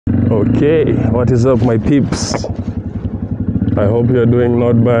Okay, what is up, my peeps? I hope you're doing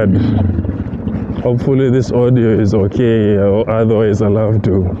not bad. Hopefully this audio is okay, otherwise I'll have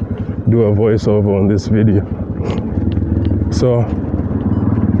to do a voiceover on this video. So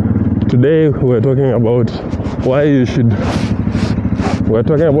today we're talking about why you should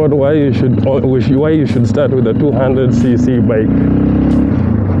start with a 200cc bike.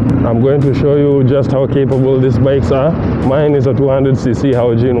 I'm going to show you just how capable these bikes are. Mine is a 200cc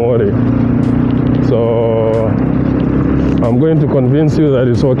Haojin Ori. So I'm going to convince you that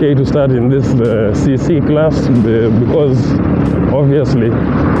it's okay to start in this CC class because obviously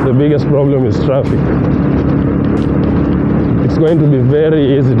the biggest problem is traffic. It's going to be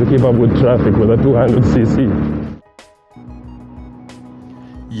very easy to keep up with traffic with a 200cc.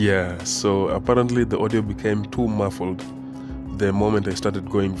 Yeah, so apparently the audio became too muffled the moment I started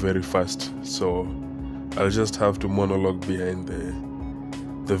going very fast, so I'll just have to monologue behind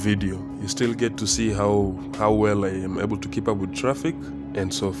the video. You still get to see how well I am able to keep up with traffic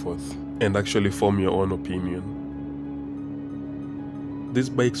and so forth, and actually form your own opinion. These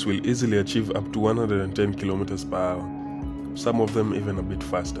bikes will easily achieve up to 110 kilometers per hour, some of them even a bit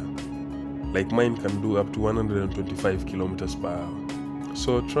faster. Like mine can do up to 125 kilometers per hour,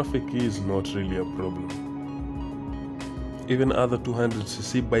 so traffic is not really a problem. Even other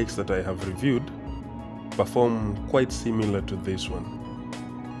 200cc bikes that I have reviewed perform quite similar to this one.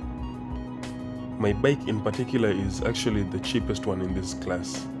 My bike in particular is actually the cheapest one in this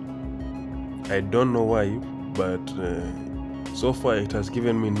class. I don't know why, but so far it has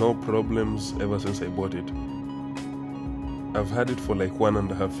given me no problems ever since I bought it. I've had it for like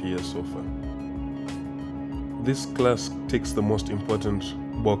 1.5 years so far. This class takes the most important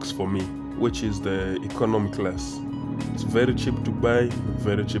box for me, which is the economy class. It's very cheap to buy,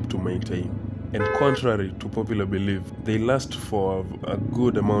 very cheap to maintain. And contrary to popular belief, they last for a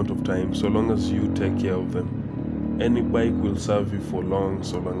good amount of time so long as you take care of them. Any bike will serve you for long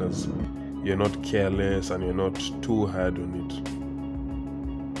so long as you're not careless and you're not too hard on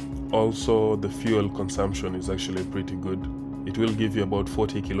it. Also, the fuel consumption is actually pretty good. It will give you about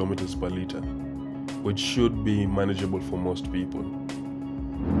 40 kilometers per liter, which should be manageable for most people.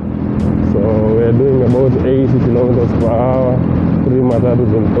 So we're doing about 80 kilometers per hour, 3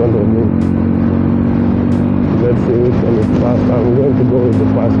 Matatus in front of me. Let's see which one is fast. I'm going to go with the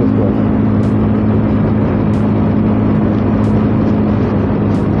fastest one.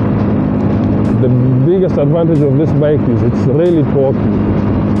 The biggest advantage of this bike is it's really torquey.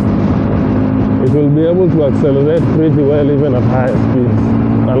 It will be able to accelerate pretty well even at higher speeds,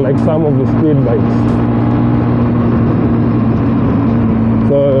 unlike some of the speed bikes.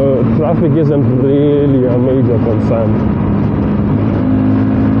 So traffic isn't really a major concern.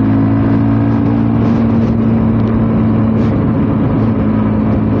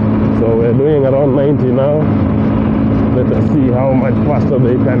 So we're doing around 90 now. Let us see how much faster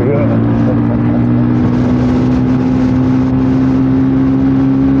they can go.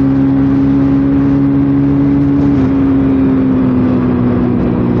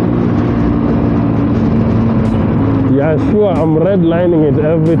 Sure, I'm redlining it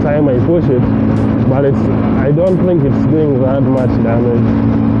every time I push it, but I don't think it's doing that much damage,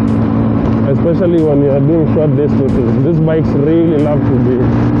 especially when you are doing short distances. These bikes really love to be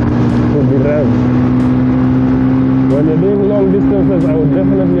revved. When you're doing long distances, I would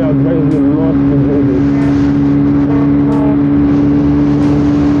definitely advise you not to do this.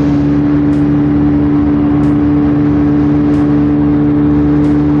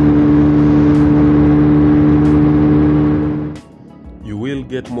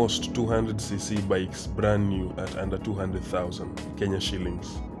 Get most 200cc bikes brand new at under 200,000 Kenya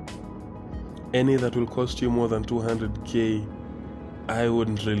shillings. Any that will cost you more than 200k, I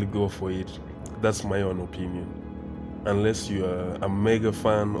wouldn't really go for it. That's my own opinion. Unless you are a mega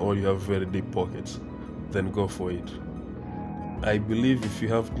fan or you have very deep pockets, then go for it. I believe if you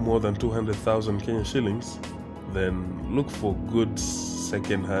have more than 200,000 Kenya shillings, then look for good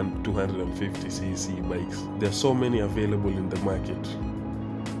second-hand 250cc bikes. There are so many available in the market.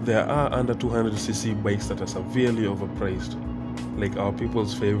 There are under 200cc bikes that are severely overpriced, like our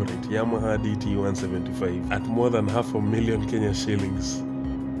people's favorite Yamaha DT175 at more than 500,000 Kenya shillings,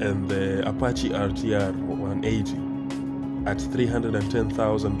 and the Apache RTR 180 at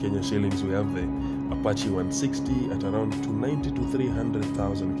 310,000 Kenya shillings. We have the Apache 160 at around 290 to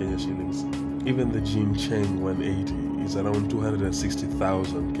 300,000 Kenya shillings. Even the Jincheng 180 is around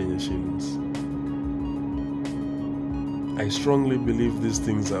 260,000 Kenya shillings. I strongly believe these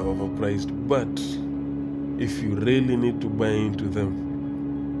things are overpriced, but if you really need to buy into them,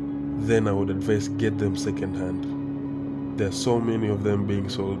 then I would advise get them second hand. There's so many of them being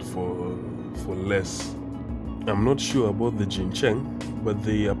sold for less. I'm not sure about the Jincheng, but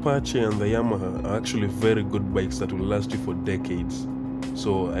the Apache and the Yamaha are actually very good bikes that will last you for decades.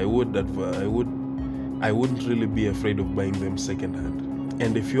 So I wouldn't really be afraid of buying them secondhand.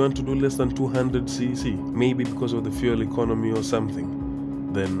 And if you want to do less than 200cc, maybe because of the fuel economy or something,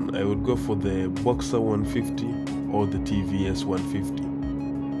 then I would go for the Boxer 150 or the TVS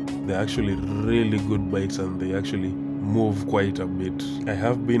 150. They're actually really good bikes and they actually move quite a bit. I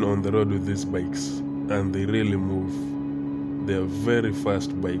have been on the road with these bikes and they really move. They're very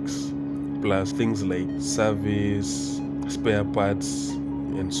fast bikes, plus things like service, spare parts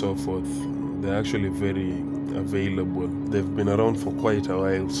and so forth. They're actually very available. They've been around for quite a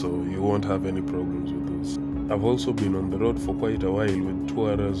while, so you won't have any problems with those. I've also been on the road for quite a while with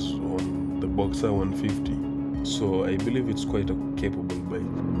Touarez on the Boxer 150, so I believe it's quite a capable bike.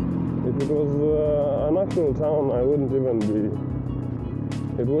 If it was an actual town, it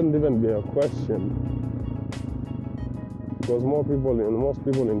wouldn't even be a question, because most people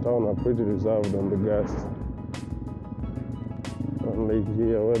in town are pretty reserved on the gas. Unlike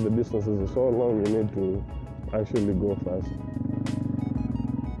here, where the distances are so long, you need to actually go fast.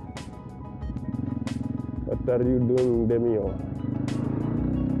 What are you doing, Demio?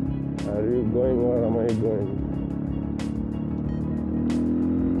 Are you going or am I going?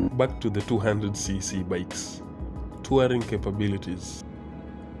 Back to the 200cc bikes. Touring capabilities.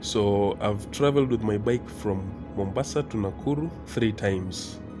 So I've traveled with my bike from Mombasa to Nakuru 3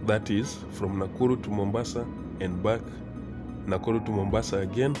 times. That is, from Nakuru to Mombasa and back, Nakuru to Mombasa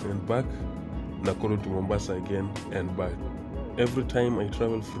again and back, Nakuru to Mombasa again and back. Every time I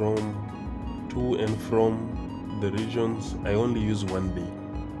travel to and from the regions, I only use 1 day.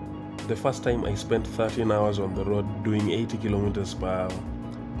 The first time I spent 13 hours on the road doing 80 kilometers per hour.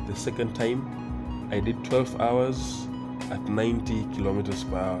 The second time I did 12 hours at 90 kilometers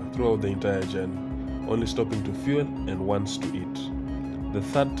per hour throughout the entire journey, only stopping to fuel and once to eat. The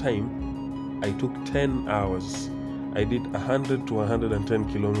third time I took 10 hours. I did 100 to 110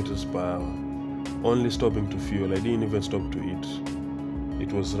 kilometers per hour, only stopping to fuel. I didn't even stop to eat.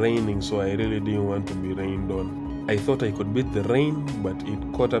 It was raining, so I really didn't want to be rained on. I thought I could beat the rain, but it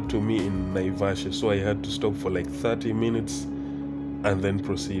caught up to me in Naivasha, so I had to stop for like 30 minutes and then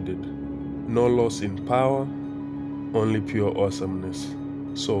proceeded. No loss in power, only pure awesomeness.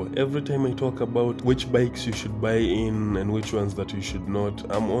 So every time I talk about which bikes you should buy in and which ones that you should not,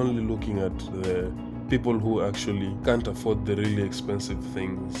 I'm only looking at the people who actually can't afford the really expensive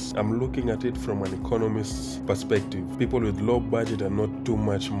things. I'm looking at it from an economist's perspective. People with low budget and not too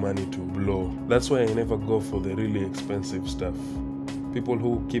much money to blow. That's why I never go for the really expensive stuff. People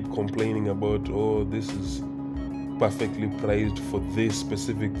who keep complaining about, oh, this is perfectly priced for this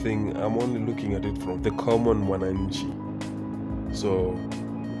specific thing, I'm only looking at it from the common wananchi. So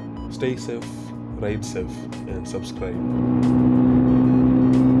stay safe, ride safe, and subscribe.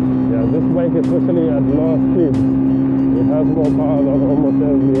 Yeah, this bike, especially at low speeds, it has more power than almost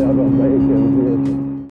every other bike in vehicle.